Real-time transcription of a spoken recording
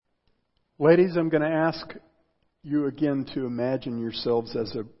Ladies, I'm going to ask you again to imagine yourselves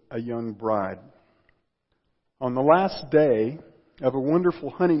as a young bride. On the last day of a wonderful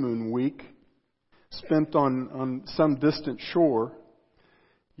honeymoon week spent on some distant shore,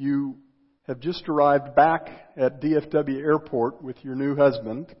 you have just arrived back at DFW Airport with your new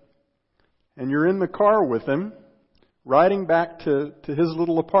husband, and you're in the car with him, riding back to his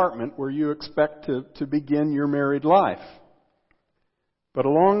little apartment where you expect to begin your married life. But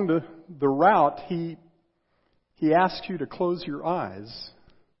along the route, he asks you to close your eyes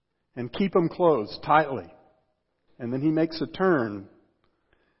and keep them closed tightly. And then he makes a turn,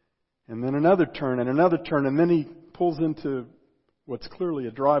 and then another turn, and another turn, and then he pulls into what's clearly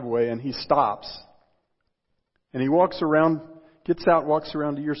a driveway, and he stops. And he walks around, gets out, walks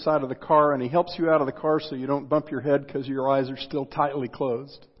around to your side of the car, and he helps you out of the car so you don't bump your head because your eyes are still tightly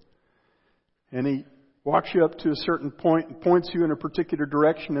closed. And he walks you up to a certain point and points you in a particular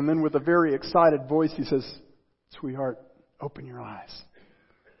direction, and then with a very excited voice he says, "Sweetheart, open your eyes."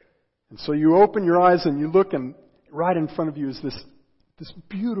 And so you open your eyes and you look, and right in front of you is this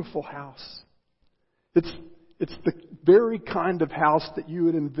beautiful house. It's the very kind of house that you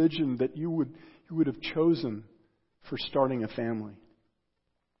had envisioned, that you would have chosen for starting a family.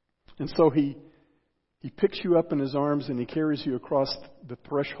 And so he picks you up in his arms and he carries you across the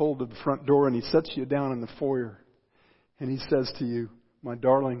threshold of the front door, and he sets you down in the foyer. And he says to you, "My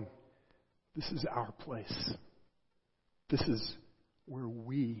darling, this is our place. This is where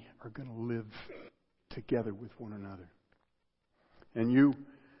we are going to live together with one another." And you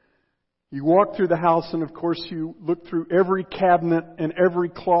walk through the house, and of course you look through every cabinet and every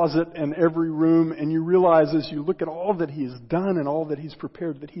closet and every room, and you realize as you look at all that he has done and all that he's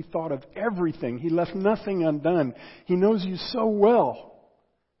prepared, that he thought of everything. He left nothing undone. He knows you so well.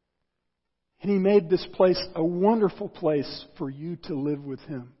 And he made this place a wonderful place for you to live with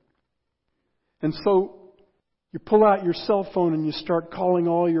him. And so you pull out your cell phone and you start calling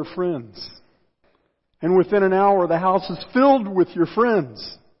all your friends. And within an hour, the house is filled with your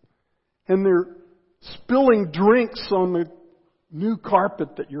friends. And they're spilling drinks on the new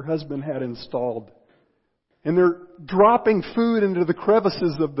carpet that your husband had installed. And they're dropping food into the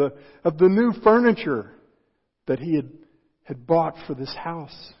crevices of the new furniture that he had bought for this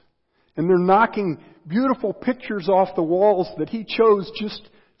house. And they're knocking beautiful pictures off the walls that he chose just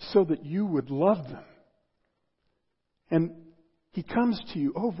so that you would love them. And he comes to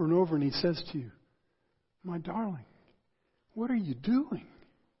you over and over and he says to you, "My darling, what are you doing?"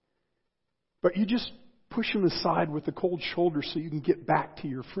 But you just push him aside with a cold shoulder so you can get back to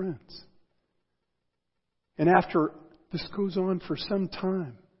your friends. And after this goes on for some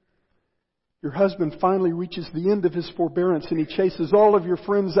time, your husband finally reaches the end of his forbearance and he chases all of your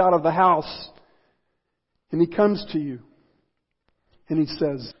friends out of the house. And he comes to you and he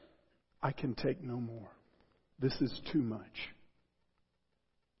says, "I can take no more. This is too much."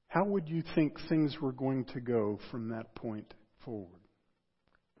 How would you think things were going to go from that point forward?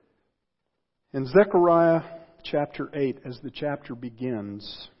 In Zechariah chapter 8, as the chapter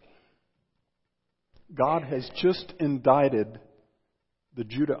begins, God has just indicted the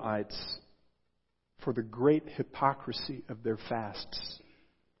Judahites for the great hypocrisy of their fasts.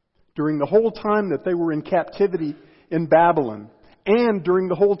 During the whole time that they were in captivity in Babylon, and during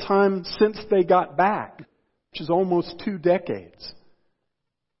the whole time since they got back, which is almost 2 decades.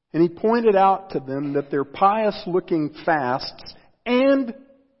 And he pointed out to them that their pious-looking fasts and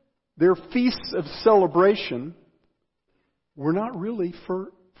their feasts of celebration were not really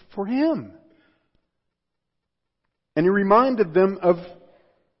for him. And he reminded them of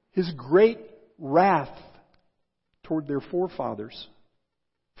his great wrath toward their forefathers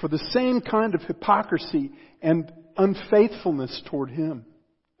for the same kind of hypocrisy and unfaithfulness toward him.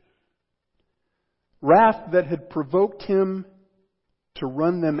 Wrath that had provoked him to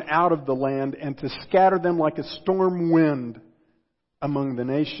run them out of the land and to scatter them like a storm wind among the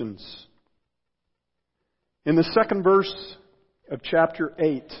nations. In the second verse of chapter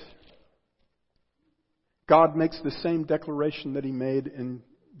 8, God makes the same declaration that he made in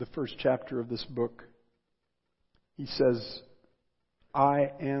the first chapter of this book. He says,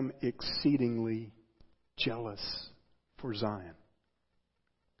 "I am exceedingly jealous for Zion."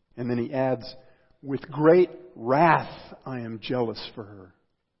 And then he adds, "With great wrath I am jealous for her."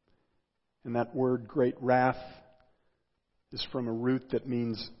 And that word, great wrath, is from a root that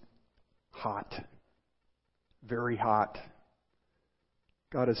means hot. Very hot.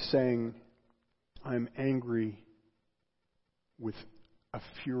 God is saying, "I'm angry with a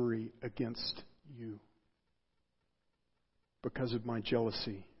fury against you because of my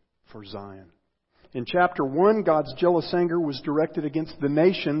jealousy for Zion." In chapter 1, God's jealous anger was directed against the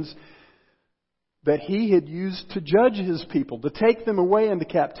nations that He had used to judge His people, to take them away into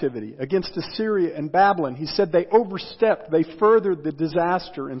captivity against Assyria and Babylon. He said they overstepped, they furthered the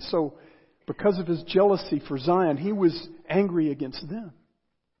disaster, and so because of His jealousy for Zion, He was angry against them.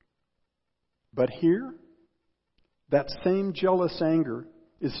 But here, that same jealous anger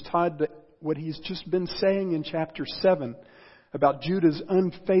is tied to what He's just been saying in chapter 7 about Judah's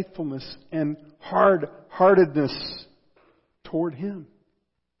unfaithfulness and hard-heartedness toward Him.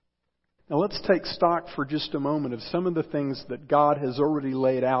 Now let's take stock for just a moment of some of the things that God has already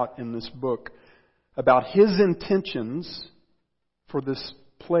laid out in this book about His intentions for this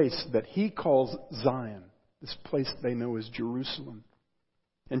place that He calls Zion, this place they know as Jerusalem.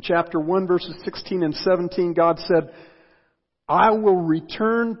 In chapter 1, verses 16 and 17, God said, I will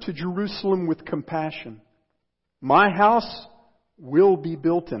return to Jerusalem with compassion. My house will be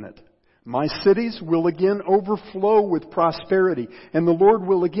built in it. My cities will again overflow with prosperity, and the Lord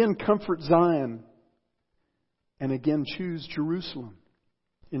will again comfort Zion and again choose Jerusalem.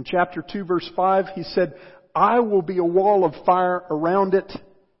 In chapter 2, verse 5, He said, I will be a wall of fire around it,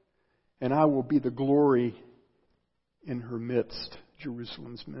 and I will be the glory in her midst,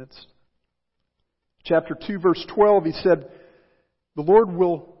 Jerusalem's midst. Chapter 2, verse 12, He said, the Lord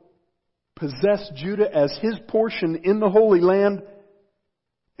will possess Judah as His portion in the Holy Land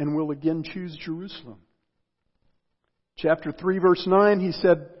and will again choose Jerusalem. Chapter 3, verse 9, He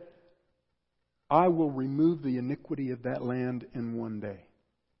said, I will remove the iniquity of that land in one day.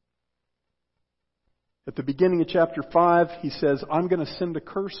 At the beginning of chapter 5, He says, I'm going to send a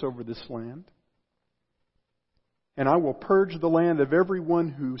curse over this land, and I will purge the land of everyone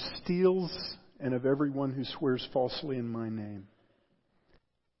who steals and of everyone who swears falsely in my name.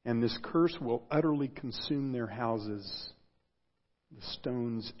 And this curse will utterly consume their houses. The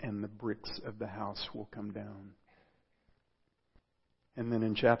stones and the bricks of the house will come down. And then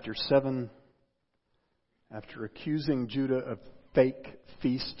in chapter 7, after accusing Judah of fake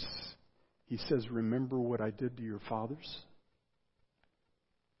feasts, He says, remember what I did to your fathers?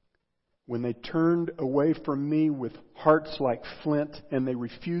 When they turned away from me with hearts like flint and they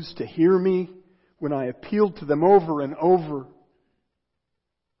refused to hear me, when I appealed to them over and over,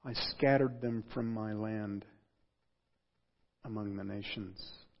 I scattered them from my land among the nations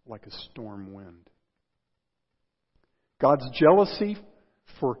like a storm wind. God's jealousy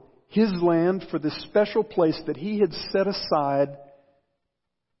for His land, for this special place that He had set aside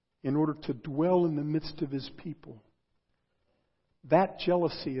in order to dwell in the midst of His people. That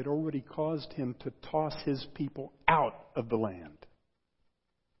jealousy had already caused Him to toss His people out of the land.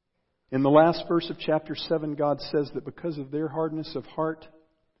 In the last verse of chapter 7, God says that because of their hardness of heart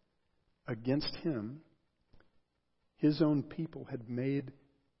against Him, His own people had made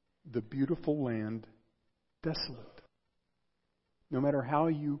the beautiful land desolate. No matter how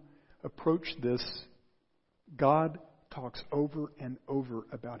you approach this, God talks over and over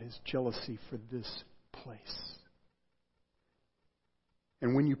about His jealousy for this place.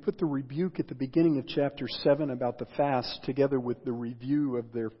 And when you put the rebuke at the beginning of chapter 7 about the fast together with the review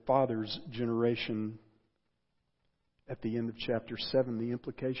of their father's generation at the end of chapter 7, the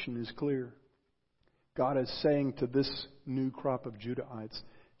implication is clear. God is saying to this new crop of Judahites,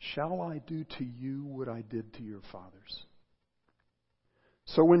 shall I do to you what I did to your fathers?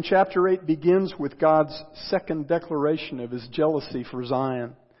 So when chapter 8 begins with God's second declaration of His jealousy for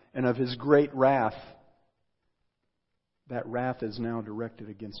Zion and of His great wrath, that wrath is now directed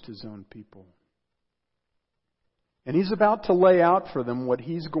against His own people. And He's about to lay out for them what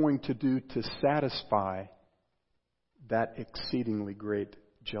He's going to do to satisfy that exceedingly great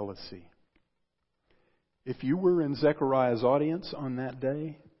jealousy. If you were in Zechariah's audience on that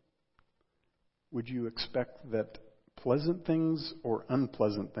day, would you expect that pleasant things or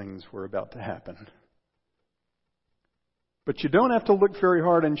unpleasant things were about to happen? But you don't have to look very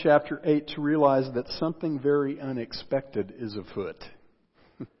hard in chapter 8 to realize that something very unexpected is afoot.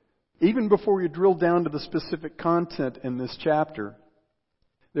 Even before you drill down to the specific content in this chapter,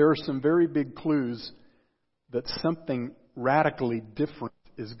 there are some very big clues that something radically different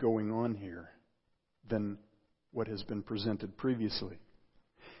is going on here than what has been presented previously.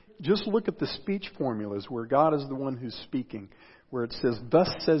 Just look at the speech formulas where God is the one who's speaking, where it says, thus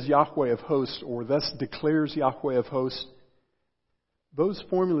says Yahweh of hosts, or thus declares Yahweh of hosts. Those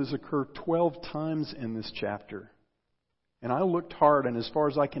formulas occur 12 times in this chapter. And I looked hard, and as far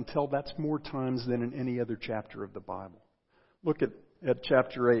as I can tell, that's more times than in any other chapter of the Bible. Look at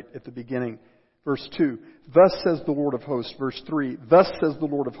chapter 8 at the beginning. Verse 2, thus says the Lord of hosts. Verse 3, thus says the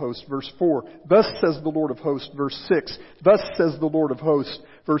Lord of hosts. Verse 4, thus says the Lord of hosts. Verse 6, thus says the Lord of hosts.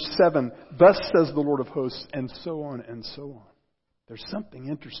 Verse 7, thus says the Lord of hosts. And so on and so on. There's something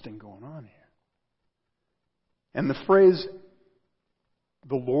interesting going on here. And the phrase,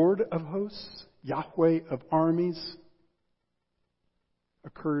 the Lord of hosts, Yahweh of armies,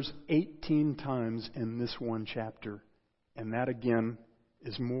 occurs 18 times in this one chapter. And that again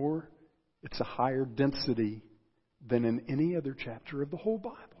is more, it's a higher density than in any other chapter of the whole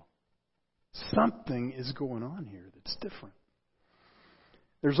Bible. Something is going on here that's different.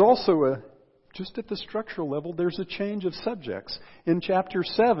 There's also just at the structural level, there's a change of subjects. In chapter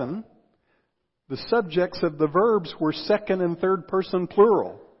 7, the subjects of the verbs were second and third person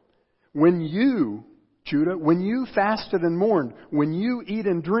plural. When you, Judah, when you fasted and mourned, when you eat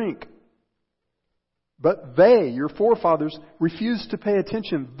and drink, but they, your forefathers, refused to pay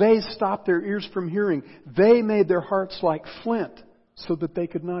attention. They stopped their ears from hearing. They made their hearts like flint so that they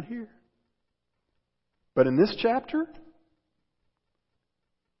could not hear. But in this chapter,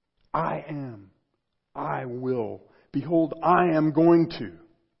 I am, I will, behold, I am going to.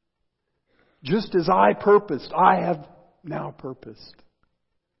 Just as I purposed, I have now purposed.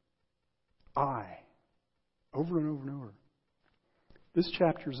 I. Over and over and over. This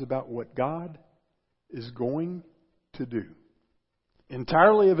chapter is about what God is going to do.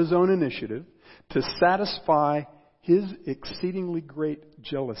 Entirely of His own initiative to satisfy His exceedingly great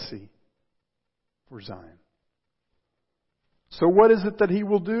jealousy for Zion. So what is it that He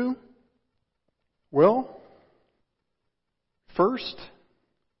will do? Well, first,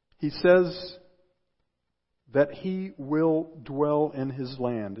 He says that He will dwell in His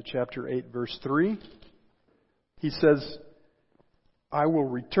land. Chapter 8, verse 3. He says, I will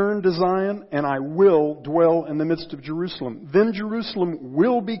return to Zion and I will dwell in the midst of Jerusalem. Then Jerusalem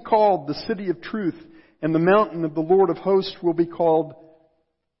will be called the city of truth, and the mountain of the Lord of hosts will be called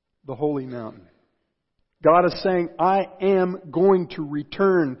the holy mountain. God is saying, I am going to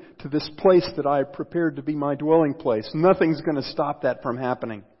return to this place that I have prepared to be my dwelling place. Nothing's going to stop that from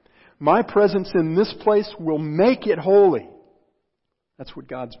happening. My presence in this place will make it holy. That's what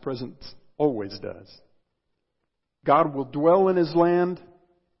God's presence always does. God will dwell in His land.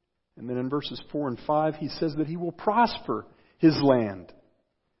 And then in verses 4 and 5, He says that He will prosper His land.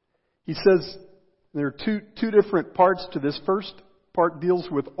 He says there are two different parts to this. First part deals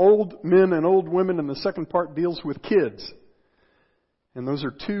with old men and old women, and the second part deals with kids. And those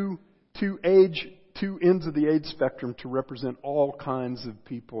are two ends of the age spectrum to represent all kinds of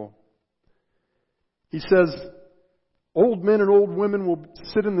people. He says, old men and old women will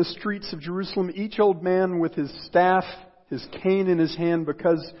sit in the streets of Jerusalem, each old man with his staff, his cane in his hand,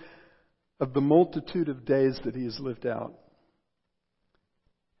 because of the multitude of days that he has lived out.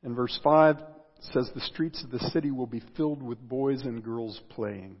 And verse 5 says the streets of the city will be filled with boys and girls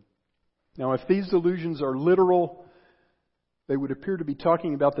playing. Now, if these allusions are literal, they would appear to be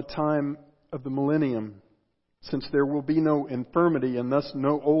talking about the time of the millennium, since there will be no infirmity and thus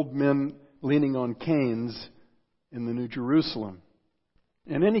no old men leaning on canes in the New Jerusalem.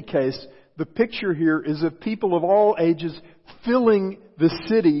 In any case, the picture here is of people of all ages filling the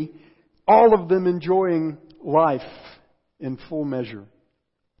city, all of them enjoying life in full measure,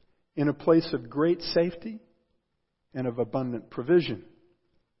 in a place of great safety and of abundant provision.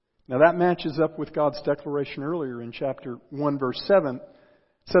 Now that matches up with God's declaration earlier in chapter 1, verse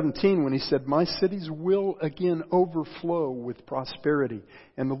 17, when He said, my cities will again overflow with prosperity,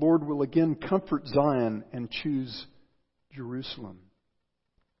 and the Lord will again comfort Zion and choose Jerusalem.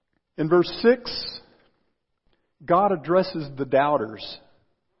 In verse 6, God addresses the doubters.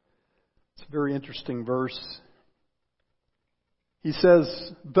 It's a very interesting verse. He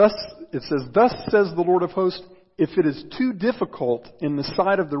says, thus says the Lord of hosts, if it is too difficult in the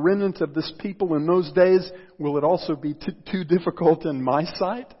sight of the remnant of this people in those days, will it also be too difficult in my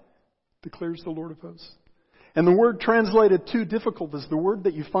sight? Declares the Lord of hosts. And the word translated too difficult is the word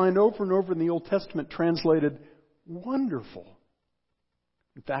that you find over and over in the Old Testament translated wonderful.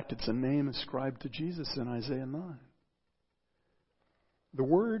 In fact, it's a name ascribed to Jesus in Isaiah 9. The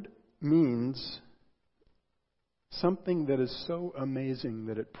word means something that is so amazing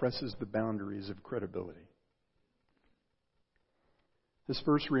that it presses the boundaries of credibility. This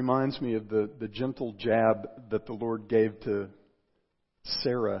verse reminds me of the gentle jab that the Lord gave to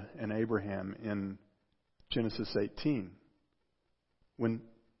Sarah and Abraham in Genesis 18. When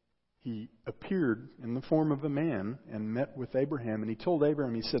He appeared in the form of a man and met with Abraham, and He told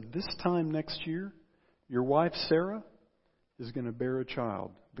Abraham, He said, this time next year, your wife Sarah is going to bear a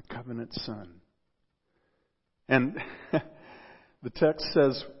child, the covenant son. And the text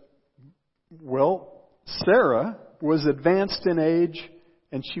says, well, Sarah was advanced in age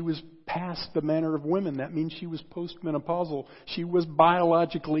and she was past the manner of women. That means she was postmenopausal. She was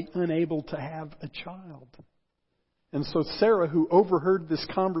biologically unable to have a child. And so Sarah, who overheard this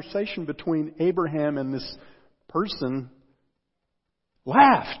conversation between Abraham and this person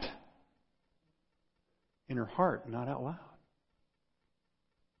laughed in her heart, not out loud.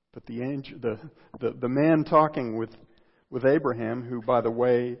 But the angel, the man talking with Abraham, who, by the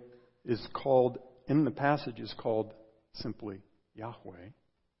way, is called, in the passage, is called simply Yahweh,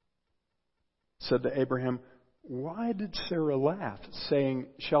 said to Abraham, "Why did Sarah laugh, saying,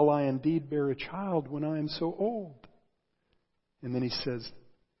 'Shall I indeed bear a child when I am so old?'" And then he says,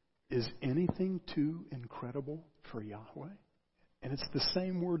 "Is anything too incredible for Yahweh?" And it's the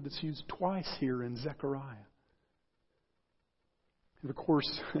same word that's used twice here in Zechariah. And of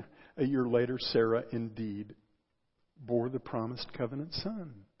course, a year later, Sarah indeed bore the promised covenant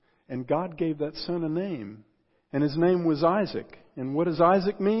son. And God gave that son a name. And his name was Isaac. And what does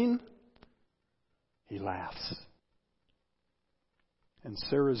Isaac mean? He laughs. And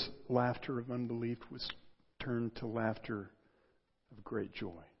Sarah's laughter of unbelief was turned to laughter of great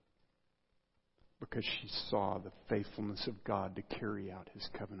joy, because she saw the faithfulness of God to carry out His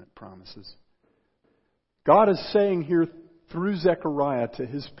covenant promises. God is saying here through Zechariah to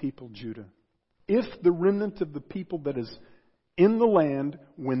His people Judah, if the remnant of the people that is in the land,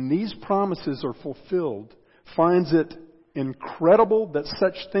 when these promises are fulfilled, finds it incredible that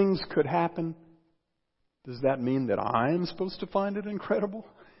such things could happen, does that mean that I am supposed to find it incredible?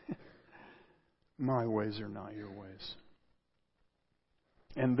 My ways are not your ways.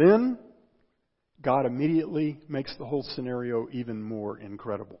 And then God immediately makes the whole scenario even more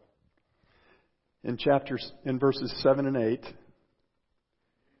incredible. In verses 7 and 8,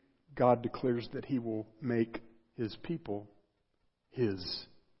 God declares that He will make His people His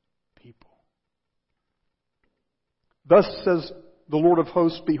people. "Thus says the Lord of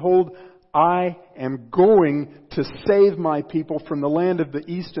hosts, behold, I am going to save my people from the land of the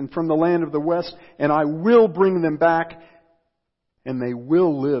east and from the land of the west, and I will bring them back, and they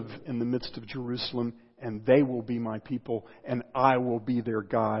will live in the midst of Jerusalem, and they will be my people, and I will be their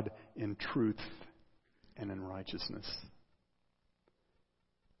God in truth and in righteousness."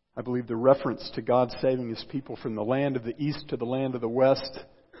 I believe the reference to God saving His people from the land of the east to the land of the west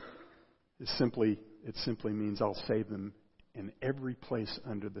is simply means I'll save them in every place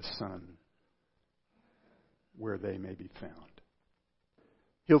under the sun where they may be found.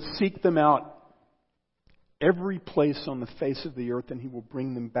 He'll seek them out every place on the face of the earth, and He will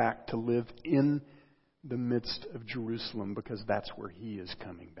bring them back to live in the midst of Jerusalem, because that's where He is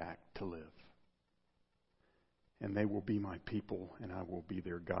coming back to live. And they will be my people, and I will be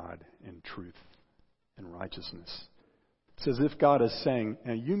their God in truth and righteousness. It's as if God is saying,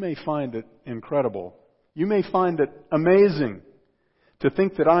 now you may find it incredible, you may find it amazing to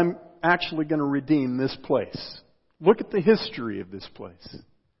think that I'm actually going to redeem this place. Look at the history of this place.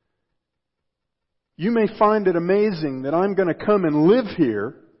 You may find it amazing that I'm going to come and live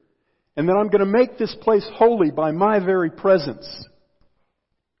here, and that I'm going to make this place holy by my very presence.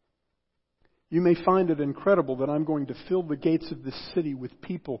 You may find it incredible that I'm going to fill the gates of this city with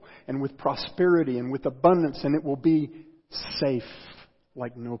people and with prosperity and with abundance, and it will be safe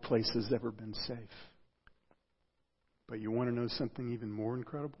like no place has ever been safe. But you want to know something even more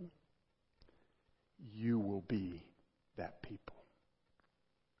incredible? You will be that people.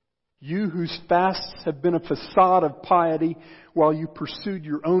 You whose fasts have been a facade of piety while you pursued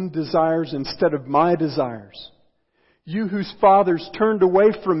your own desires instead of my desires. You whose fathers turned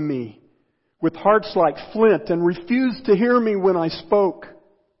away from me with hearts like flint and refused to hear me when I spoke.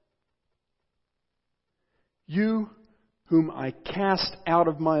 You whom I cast out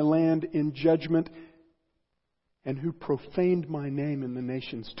of my land in judgment and who profaned my name in the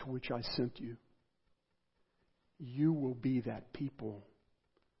nations to which I sent you. You will be that people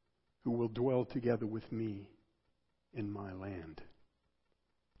who will dwell together with me in my land.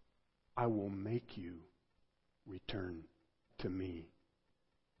 I will make you return to me,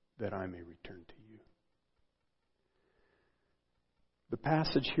 that I may return to you. The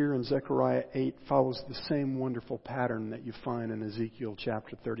passage here in Zechariah 8 follows the same wonderful pattern that you find in Ezekiel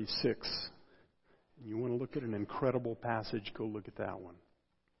chapter 36. And you want to look at an incredible passage, go look at that one.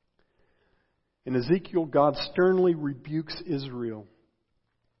 In Ezekiel, God sternly rebukes Israel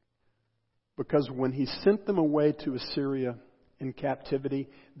because when He sent them away to Assyria in captivity,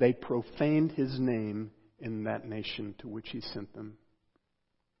 they profaned His name in that nation to which He sent them.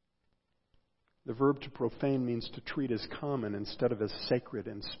 The verb to profane means to treat as common instead of as sacred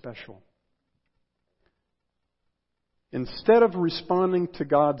and special. Instead of responding to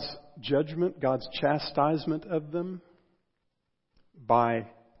God's judgment, God's chastisement of them by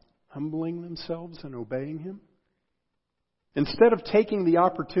humbling themselves and obeying Him, instead of taking the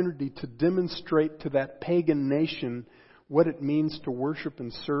opportunity to demonstrate to that pagan nation what it means to worship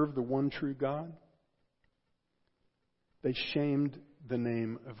and serve the one true God, They shamed the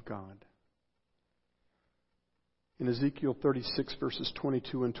name of God. In Ezekiel 36, verses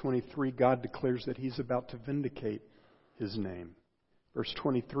 22 and 23, God declares that He's about to vindicate His name. Verse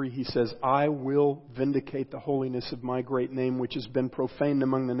 23, He says, I will vindicate the holiness of my great name, which has been profaned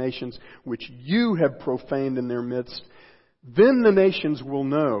among the nations, which you have profaned in their midst. Then the nations will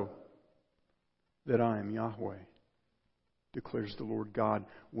know that I am Yahweh, declares the Lord God,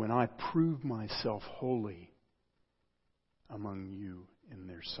 when I prove myself holy among you in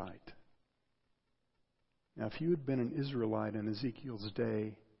their sight. Now, if you had been an Israelite in Ezekiel's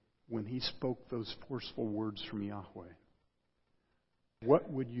day when he spoke those forceful words from Yahweh,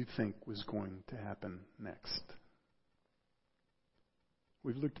 what would you think was going to happen next?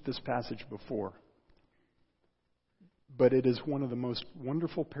 We've looked at this passage before, but it is one of the most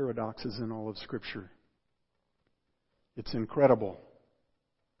wonderful paradoxes in all of Scripture. It's incredible.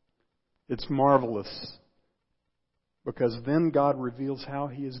 It's marvelous. Because then God reveals how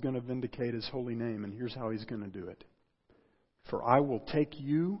He is going to vindicate His holy name, and here's how He's going to do it. For I will take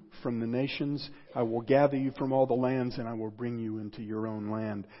you from the nations, I will gather you from all the lands, and I will bring you into your own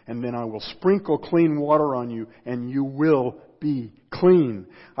land. And then I will sprinkle clean water on you, and you will be clean.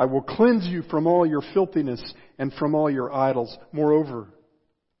 I will cleanse you from all your filthiness and from all your idols. Moreover,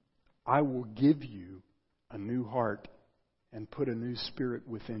 I will give you a new heart and put a new spirit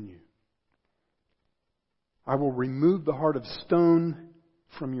within you. I will remove the heart of stone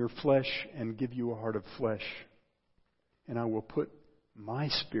from your flesh and give you a heart of flesh. And I will put my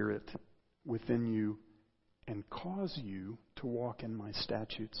spirit within you and cause you to walk in my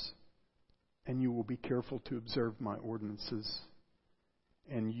statutes. And you will be careful to observe my ordinances.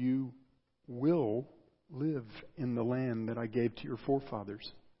 And you will live in the land that I gave to your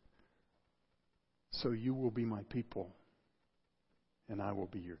forefathers. So you will be my people, and I will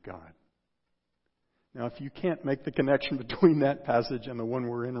be your God. Now, if you can't make the connection between that passage and the one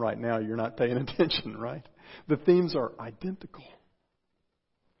we're in right now, you're not paying attention, right? The themes are identical.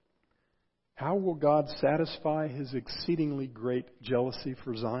 How will God satisfy His exceedingly great jealousy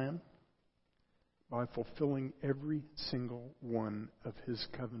for Zion? By fulfilling every single one of His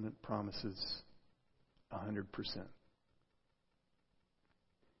covenant promises 100%.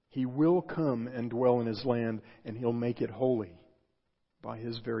 He will come and dwell in His land, and He'll make it holy by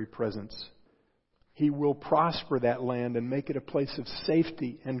His very presence. He will prosper that land and make it a place of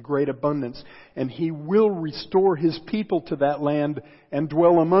safety and great abundance. And He will restore His people to that land and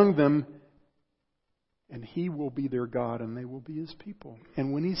dwell among them. And He will be their God and they will be His people.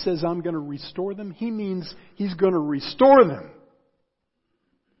 And when He says, I'm going to restore them, He means He's going to restore them.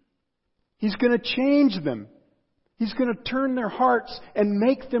 He's going to change them. He's going to turn their hearts and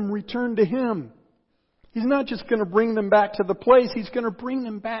make them return to Him. He's not just going to bring them back to the place. He's going to bring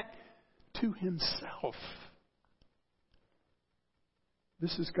them back to Himself.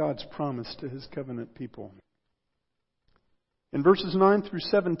 This is God's promise to His covenant people. In verses 9 through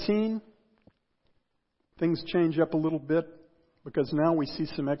 17, things change up a little bit because now we see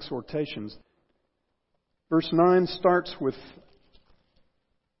some exhortations. Verse 9 starts with,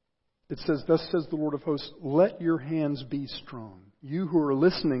 it says, Thus says the Lord of hosts, let your hands be strong. You who are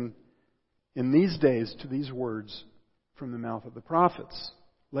listening in these days to these words from the mouth of the prophets.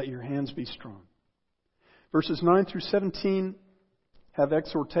 Let your hands be strong. Verses 9 through 17 have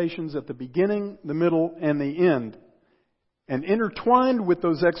exhortations at the beginning, the middle, and the end. And intertwined with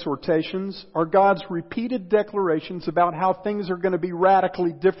those exhortations are God's repeated declarations about how things are going to be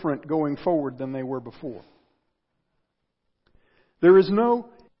radically different going forward than they were before. There is no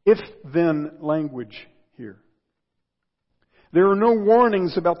if-then language here. There are no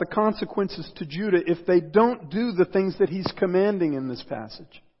warnings about the consequences to Judah if they don't do the things that He's commanding in this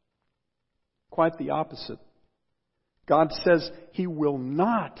passage. Quite the opposite. God says He will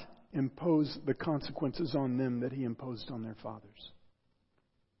not impose the consequences on them that He imposed on their fathers.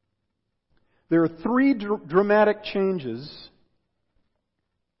 There are three dramatic changes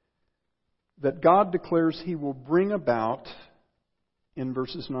that God declares He will bring about in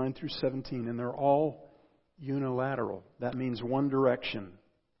verses 9 through 17, and they're all unilateral. That means one direction.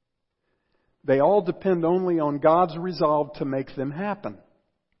 They all depend only on God's resolve to make them happen.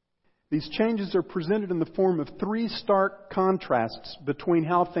 These changes are presented in the form of three stark contrasts between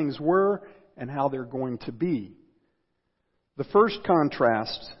how things were and how they're going to be. The first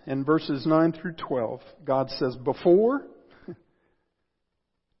contrast, in verses 9 through 12, God says, before,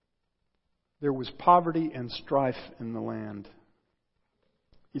 there was poverty and strife in the land.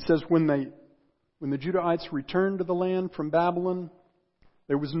 He says when the Judahites returned to the land from Babylon,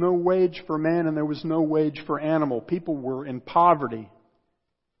 there was no wage for man and there was no wage for animal. People were in poverty,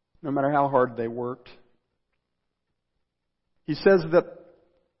 no matter how hard they worked. He says that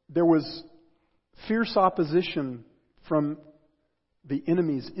there was fierce opposition from the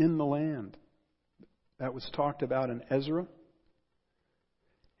enemies in the land. That was talked about in Ezra.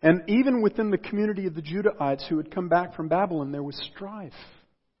 And even within the community of the Judahites who had come back from Babylon, there was strife.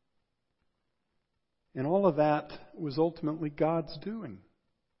 And all of that was ultimately God's doing.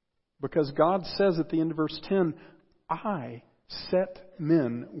 Because God says at the end of verse 10, I set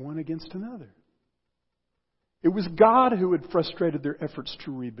men one against another. It was God who had frustrated their efforts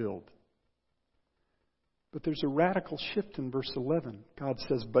to rebuild. But there's a radical shift in verse 11. God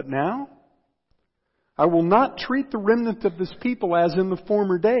says, but now I will not treat the remnant of this people as in the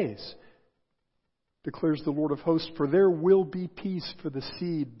former days, declares the Lord of hosts, for there will be peace for the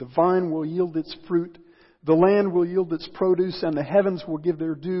seed. The vine will yield its fruit. The land will yield its produce, and the heavens will give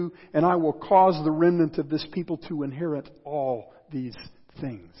their due, and I will cause the remnant of this people to inherit all these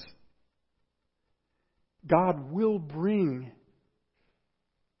things. God will bring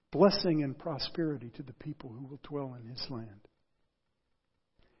blessing and prosperity to the people who will dwell in His land.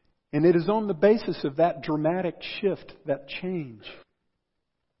 And it is on the basis of that dramatic shift, that change,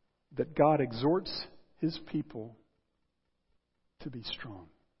 that God exhorts His people to be strong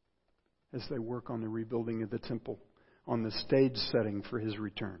as they work on the rebuilding of the temple, on the stage setting for His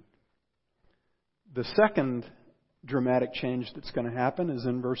return. The second dramatic change that's going to happen is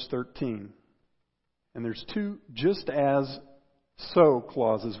in verse 13. And there's two just as so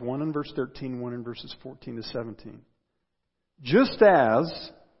clauses, one in verse 13, one in verses 14 to 17. Just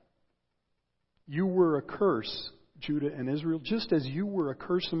as you were a curse, Judah and Israel, just as you were a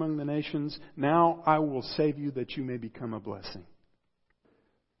curse among the nations, now I will save you that you may become a blessing.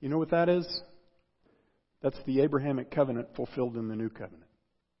 You know what that is? That's the Abrahamic covenant fulfilled in the new covenant.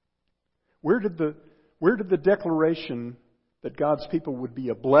 Where did the declaration that God's people would be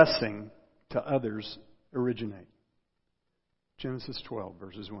a blessing to others originate? Genesis 12,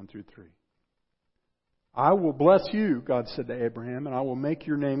 verses 1 through 3. I will bless you, God said to Abraham, and I will make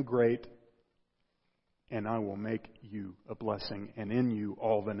your name great, and I will make you a blessing, and in you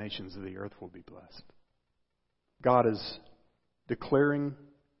all the nations of the earth will be blessed. God is declaring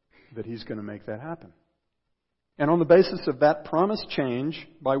that He's going to make that happen. And on the basis of that promised change,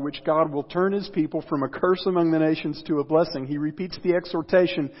 by which God will turn His people from a curse among the nations to a blessing, He repeats the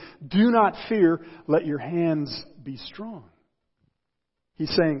exhortation, do not fear, let your hands be strong.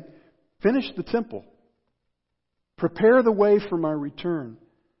 He's saying, finish the temple, prepare the way for my return,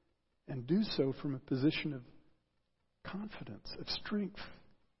 and do so from a position of confidence, of strength.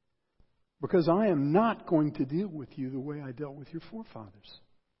 Because I am not going to deal with you the way I dealt with your forefathers.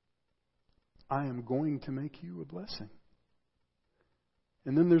 I am going to make you a blessing.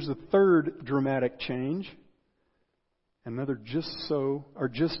 And then there's a third dramatic change. Another just so, or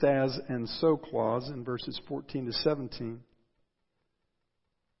just as and so clause in verses 14 to 17.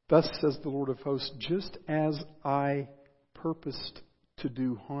 Thus says the Lord of hosts, just as I purposed to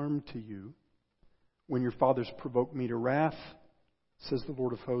do harm to you when your fathers provoked me to wrath, says the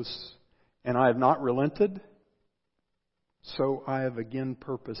Lord of hosts, and I have not relented, so I have again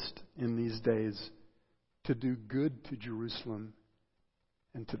purposed in these days to do good to Jerusalem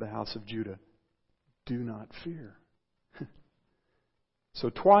and to the house of Judah. Do not fear. So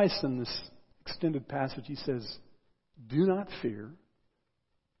twice in this extended passage he says, do not fear,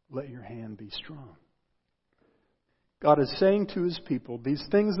 let your hand be strong. God is saying to His people, these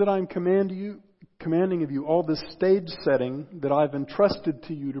things that I'm commanding of you, all this stage setting that I've entrusted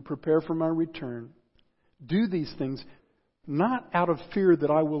to you to prepare for my return, do these things not out of fear that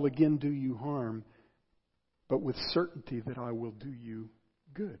I will again do you harm, but with certainty that I will do you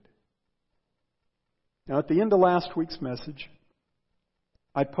good. Now, at the end of last week's message,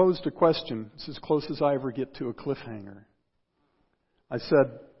 I posed a question. It's as close as I ever get to a cliffhanger. I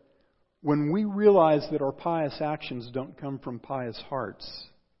said, when we realize that our pious actions don't come from pious hearts,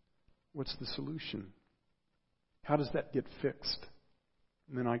 what's the solution? How does that get fixed?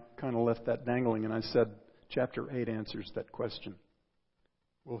 And then I kind of left that dangling and I said, chapter 8 answers that question.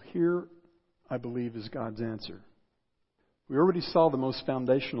 Well, here, I believe, is God's answer. We already saw the most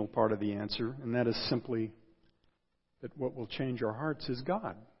foundational part of the answer, and that is simply that what will change our hearts is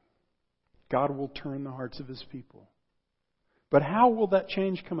God. God will turn the hearts of His people. But how will that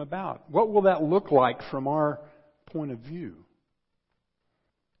change come about? What will that look like from our point of view?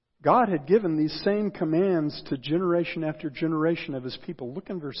 God had given these same commands to generation after generation of His people. Look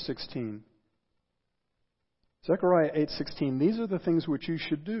in verse 16. Zechariah 8:16, these are the things which you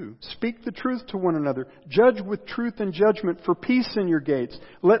should do. Speak the truth to one another. Judge with truth and judgment for peace in your gates.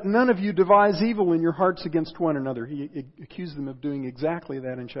 Let none of you devise evil in your hearts against one another. He accused them of doing exactly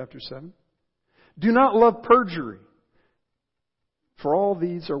that in chapter 7. Do not love perjury. For all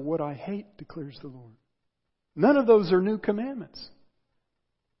these are what I hate, declares the Lord. None of those are new commandments.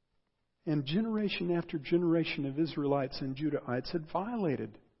 And generation after generation of Israelites and Judahites had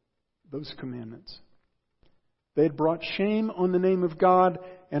violated those commandments. They had brought shame on the name of God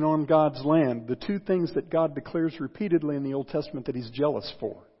and on God's land. The two things that God declares repeatedly in the Old Testament that He's jealous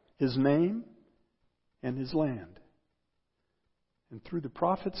for. His name and His land. And through the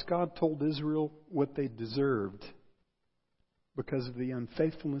prophets, God told Israel what they deserved because of the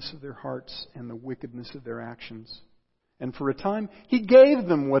unfaithfulness of their hearts and the wickedness of their actions. And for a time, He gave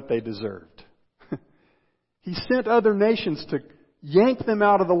them what they deserved. He sent other nations to yank them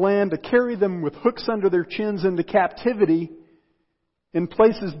out of the land, to carry them with hooks under their chins into captivity in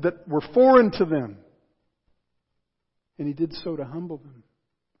places that were foreign to them. And He did so to humble them.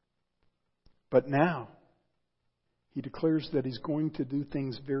 But now, He declares that He's going to do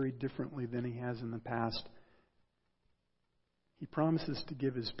things very differently than He has in the past. He promises to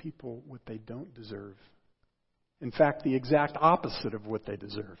give His people what they don't deserve. In fact, the exact opposite of what they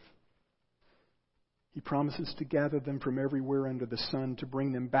deserve. He promises to gather them from everywhere under the sun, to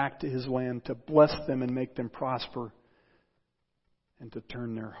bring them back to His land, to bless them and make them prosper, and to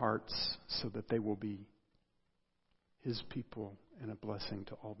turn their hearts so that they will be His people and a blessing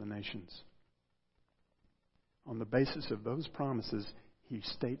to all the nations. On the basis of those promises, He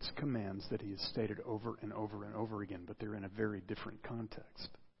states commands that He has stated over and over and over again, but they're in a very different context.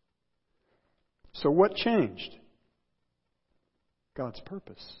 So what changed? God's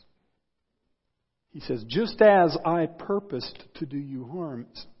purpose. He says, just as I purposed to do you harm,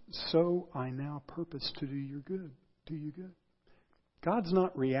 so I now purpose to do you good. God's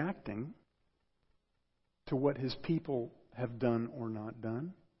not reacting to what His people have done or not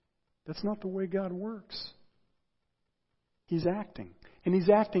done. That's not the way God works. He's acting. And He's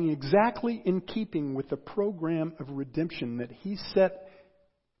acting exactly in keeping with the program of redemption that He set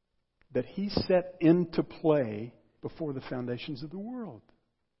into play before the foundations of the world.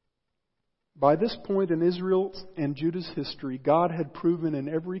 By this point in Israel's and Judah's history, God had proven in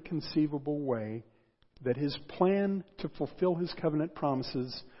every conceivable way that His plan to fulfill His covenant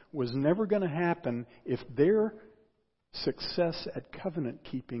promises was never going to happen if their success at covenant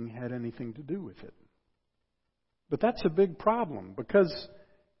keeping had anything to do with it. But that's a big problem, because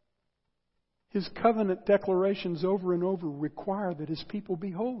His covenant declarations over and over require that His people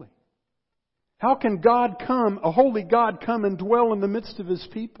be holy. How can God come, a holy God, come and dwell in the midst of His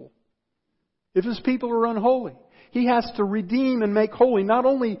people if His people are unholy? He has to redeem and make holy not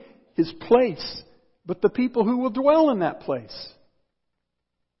only His place, but the people who will dwell in that place.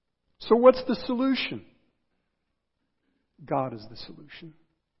 So what's the solution? God is the solution.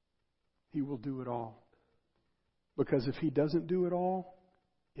 He will do it all. Because if He doesn't do it all,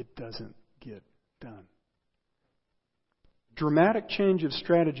 it doesn't get done. Dramatic change of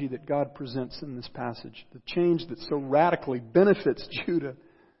strategy that God presents in this passage, the change that so radically benefits Judah,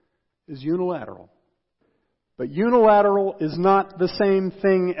 is unilateral. But unilateral is not the same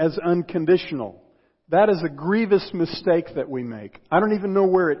thing as unconditional. That is a grievous mistake that we make. I don't even know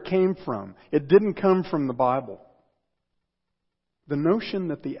where it came from. It didn't come from the Bible. The notion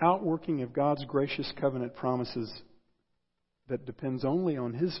that the outworking of God's gracious covenant promises that depends only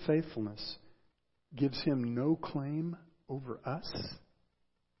on His faithfulness gives Him no claim over us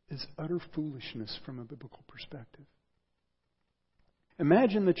is utter foolishness from a biblical perspective.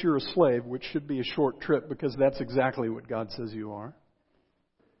 Imagine that you're a slave, which should be a short trip because that's exactly what God says you are.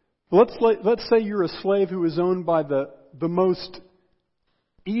 Let's say you're a slave who is owned by the most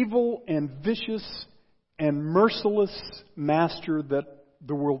evil and vicious and merciless master that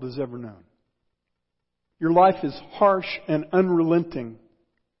the world has ever known. Your life is harsh and unrelenting.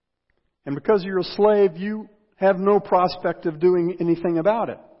 And because you're a slave, you have no prospect of doing anything about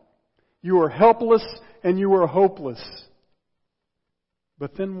it. You are helpless and you are hopeless.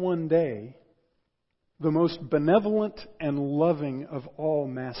 But then one day, the most benevolent and loving of all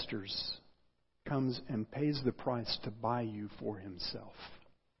masters comes and pays the price to buy you for Himself.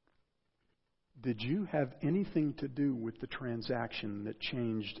 Did you have anything to do with the transaction that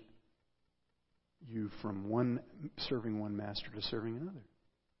changed you from serving one master to serving another?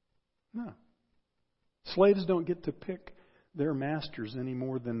 No. Slaves don't get to pick their masters any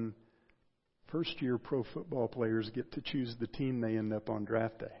more than first-year pro football players get to choose the team they end up on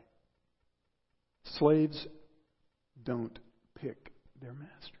draft day. Slaves don't pick their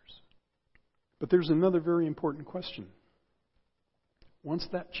masters. But there's another very important question. Once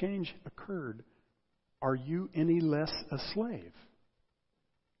that change occurred, are you any less a slave?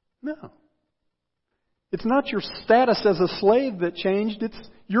 No. It's not your status as a slave that changed, it's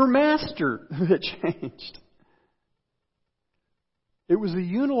your master that changed. It was a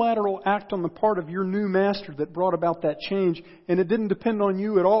unilateral act on the part of your new master that brought about that change, and it didn't depend on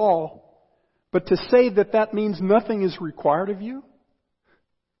you at all. But to say that that means nothing is required of you,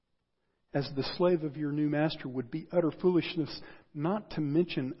 as the slave of your new master, would be utter foolishness, not to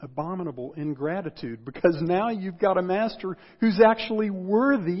mention abominable ingratitude, because now you've got a master who's actually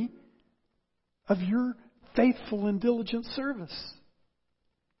worthy of your faithful and diligent service.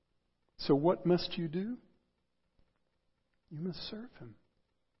 So what must you do? You must serve Him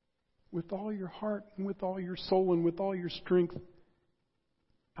with all your heart and with all your soul and with all your strength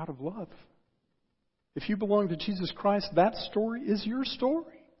out of love. If you belong to Jesus Christ, that story is your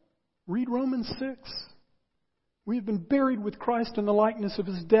story. Read Romans 6. We have been buried with Christ in the likeness of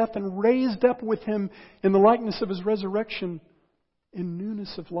His death and raised up with Him in the likeness of His resurrection in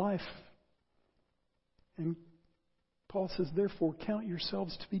newness of life. And Paul says, therefore, count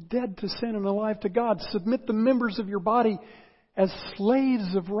yourselves to be dead to sin and alive to God. Submit the members of your body as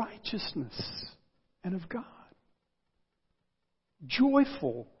slaves of righteousness and of God.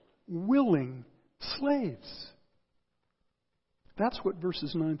 Joyful, willing slaves. That's what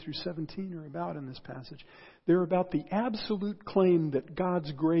verses 9 through 17 are about in this passage. They're about the absolute claim that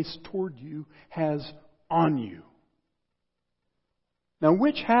God's grace toward you has on you. Now,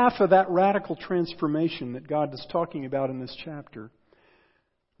 which half of that radical transformation that God is talking about in this chapter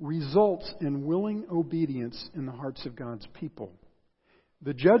results in willing obedience in the hearts of God's people?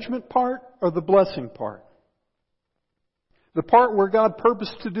 The judgment part or the blessing part? The part where God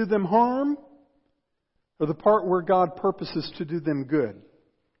purposed to do them harm or the part where God purposes to do them good?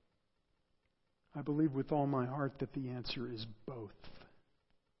 I believe with all my heart that the answer is both.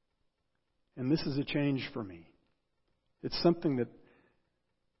 And this is a change for me. It's something that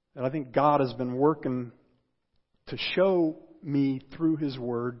I think God has been working to show me through His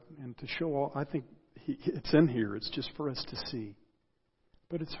Word and to show all. I think it's in here. It's just for us to see.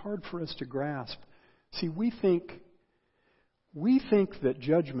 But it's hard for us to grasp. See, we think that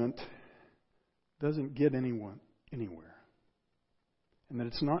judgment doesn't get anyone anywhere. And that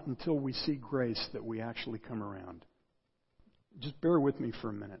it's not until we see grace that we actually come around. Just bear with me for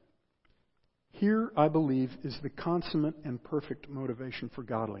a minute. Here, I believe, is the consummate and perfect motivation for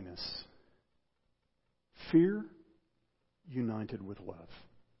godliness. Fear united with love.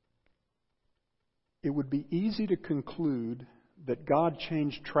 It would be easy to conclude that God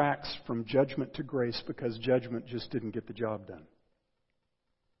changed tracks from judgment to grace because judgment just didn't get the job done.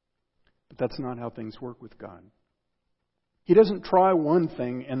 But that's not how things work with God. He doesn't try one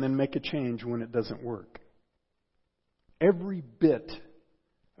thing and then make a change when it doesn't work. Every bit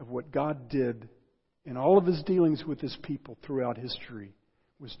of what God did in all of His dealings with His people throughout history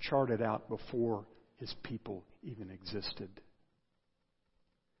was charted out before His people even existed.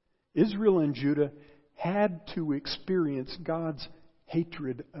 Israel and Judah had to experience God's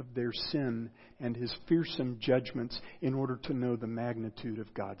hatred of their sin and His fearsome judgments in order to know the magnitude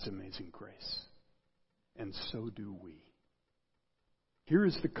of God's amazing grace. And so do we. Here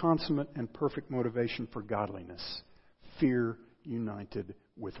is the consummate and perfect motivation for godliness. Fear united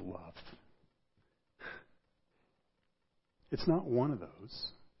with love. It's not one of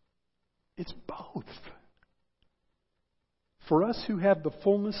those. It's both. For us who have the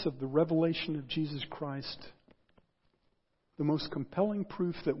fullness of the revelation of Jesus Christ, the most compelling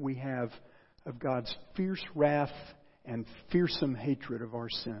proof that we have of God's fierce wrath and fearsome hatred of our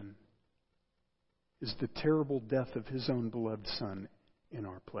sin is the terrible death of His own beloved Son in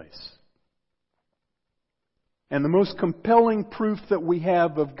our place. And the most compelling proof that we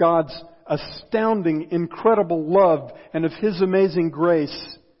have of God's astounding, incredible love and of His amazing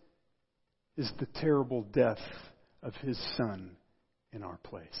grace is the terrible death of His Son in our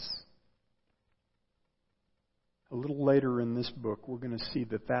place. A little later in this book, we're going to see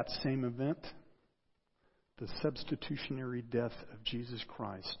that same event, the substitutionary death of Jesus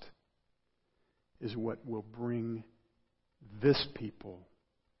Christ, is what will bring this people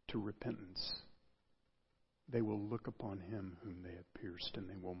to repentance. They will look upon Him whom they have pierced, and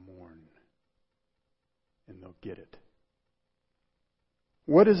they will mourn. And they'll get it.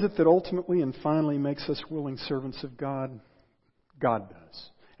 What is it that ultimately and finally makes us willing servants of God? God does.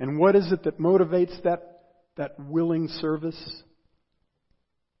 And what is it that motivates that willing service?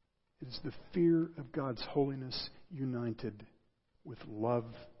 It is the fear of God's holiness united with love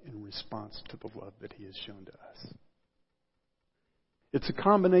in response to the love that He has shown to us. It's a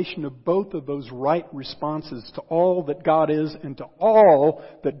combination of both of those right responses to all that God is and to all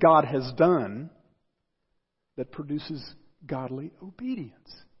that God has done that produces godly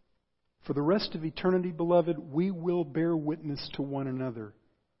obedience. For the rest of eternity, beloved, we will bear witness to one another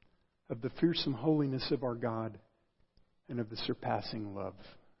of the fearsome holiness of our God and of the surpassing love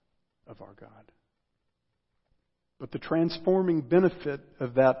of our God. But the transforming benefit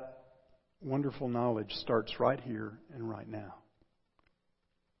of that wonderful knowledge starts right here and right now.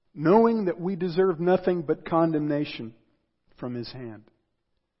 Knowing that we deserve nothing but condemnation from His hand,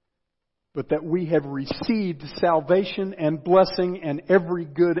 but that we have received salvation and blessing and every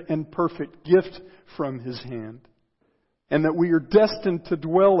good and perfect gift from His hand, and that we are destined to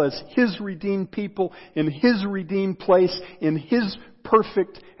dwell as His redeemed people in His redeemed place, in His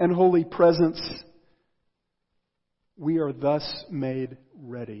perfect and holy presence. We are thus made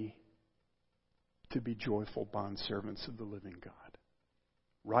ready to be joyful bondservants of the living God,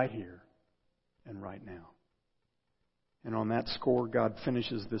 right here and right now. And on that score, God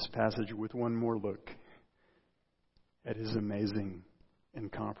finishes this passage with one more look at His amazing,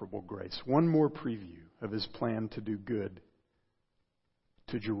 incomparable grace. One more preview of His plan to do good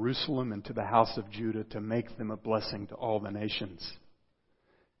to Jerusalem and to the house of Judah, to make them a blessing to all the nations.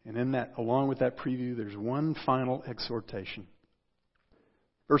 And in that, along with that preview, there's one final exhortation.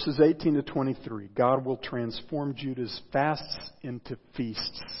 Verses 18 to 23, God will transform Judah's fasts into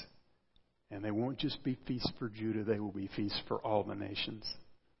feasts. And they won't just be feasts for Judah, they will be feasts for all the nations.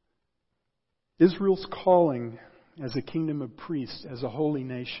 Israel's calling as a kingdom of priests, as a holy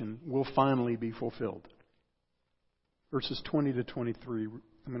nation, will finally be fulfilled. Verses 20 to 23, I'm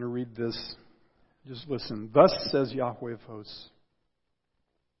going to read this. Just listen. Thus says Yahweh of hosts.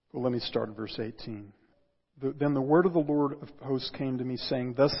 Well, let me start at verse 18. Then the word of the Lord of hosts came to me,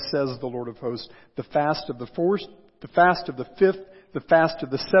 saying, Thus says the Lord of hosts, the fast of the fourth, the fast of the fifth, the fast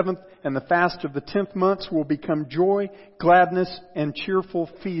of the seventh, and the fast of the 10th months will become joy, gladness, and cheerful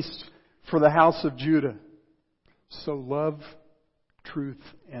feasts for the house of Judah. So love, truth,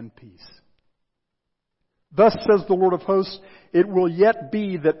 and peace. Thus says the Lord of hosts, it will yet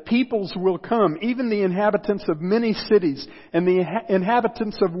be that peoples will come, even the inhabitants of many cities, and the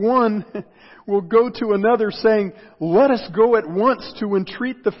inhabitants of one will go to another, saying, Let us go at once to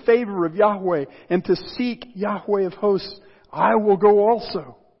entreat the favor of Yahweh and to seek Yahweh of hosts. I will go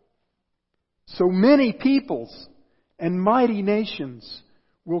also. So many peoples and mighty nations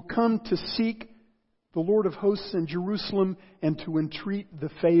will come to seek the Lord of hosts in Jerusalem and to entreat the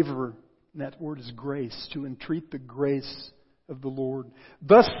favor. And that word is grace, to entreat the grace of the Lord.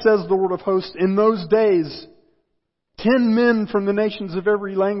 Thus says the Lord of hosts, in those days, 10 men from the nations of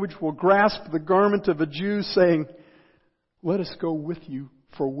every language will grasp the garment of a Jew, saying, Let us go with you,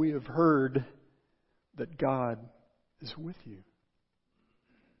 for we have heard that God is with you.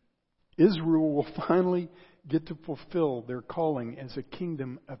 Israel will finally get to fulfill their calling as a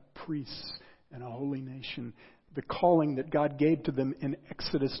kingdom of priests and a holy nation. The calling that God gave to them in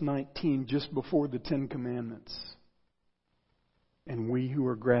Exodus 19, just before the 10 Commandments. And we who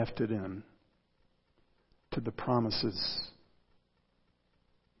are grafted in to the promises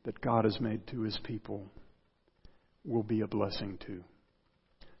that God has made to His people will be a blessing too.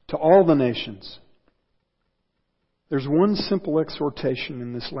 To all the nations. There's one simple exhortation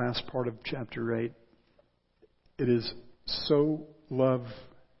in this last part of chapter 8. It is sow love,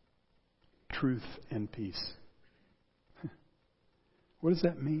 truth, and peace. What does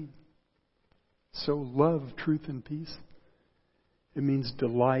that mean? So love, truth, and peace. It means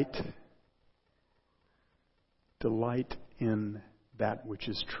delight in that which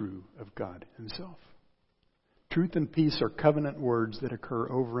is true of God Himself. Truth and peace are covenant words that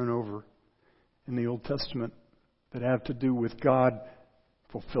occur over and over in the Old Testament that have to do with God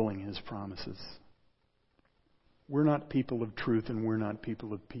fulfilling His promises. We're not people of truth and we're not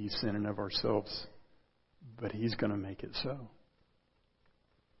people of peace in and of ourselves, but He's going to make it so.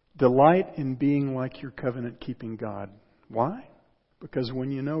 Delight in being like your covenant-keeping God. Why? Because when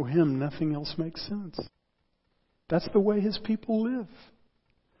you know Him, nothing else makes sense. That's the way His people live.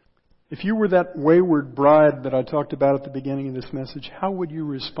 If you were that wayward bride that I talked about at the beginning of this message, how would you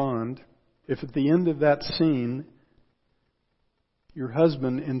respond if at the end of that scene, your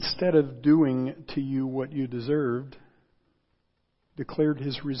husband, instead of doing to you what you deserved, declared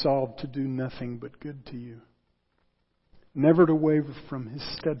his resolve to do nothing but good to you? Never to waver from His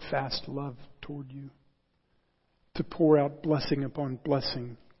steadfast love toward you, to pour out blessing upon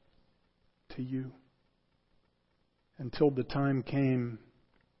blessing to you, until the time came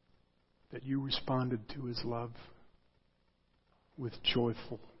that you responded to His love with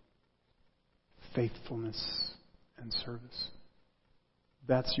joyful faithfulness and service.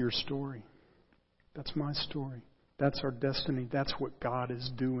 That's your story. That's my story. That's our destiny. That's what God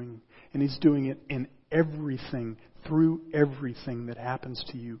is doing. And He's doing it in everything, through everything that happens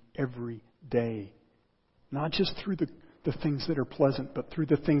to you every day. Not just through the things that are pleasant, but through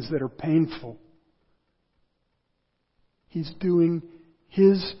the things that are painful. He's doing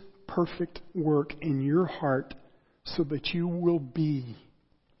His perfect work in your heart so that you will be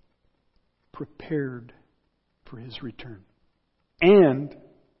prepared for His return. And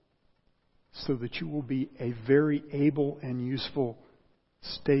so that you will be a very able and useful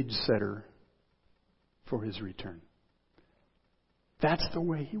stage setter for His return. That's the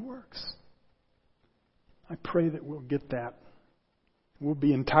way He works. I pray that we'll get that. We'll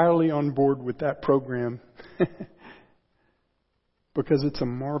be entirely on board with that program because it's a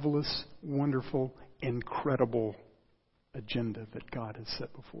marvelous, wonderful, incredible agenda that God has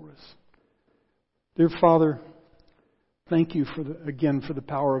set before us. Dear Father, thank you again for the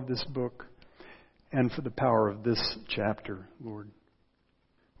power of this book and for the power of this chapter, Lord.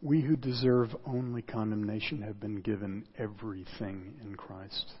 We who deserve only condemnation have been given everything in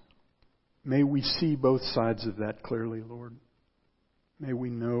Christ. May we see both sides of that clearly, Lord. May we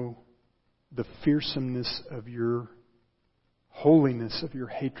know the fearsomeness of your holiness, of your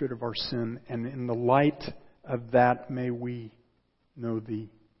hatred of our sin, and in the light of that, may we know the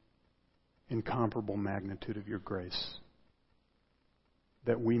incomparable magnitude of your grace.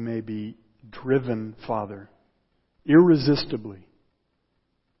 That we may be driven, Father, irresistibly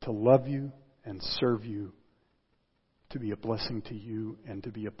to love you and serve you, to be a blessing to you and to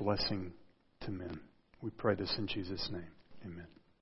be a blessing to men. We pray this in Jesus' name. Amen.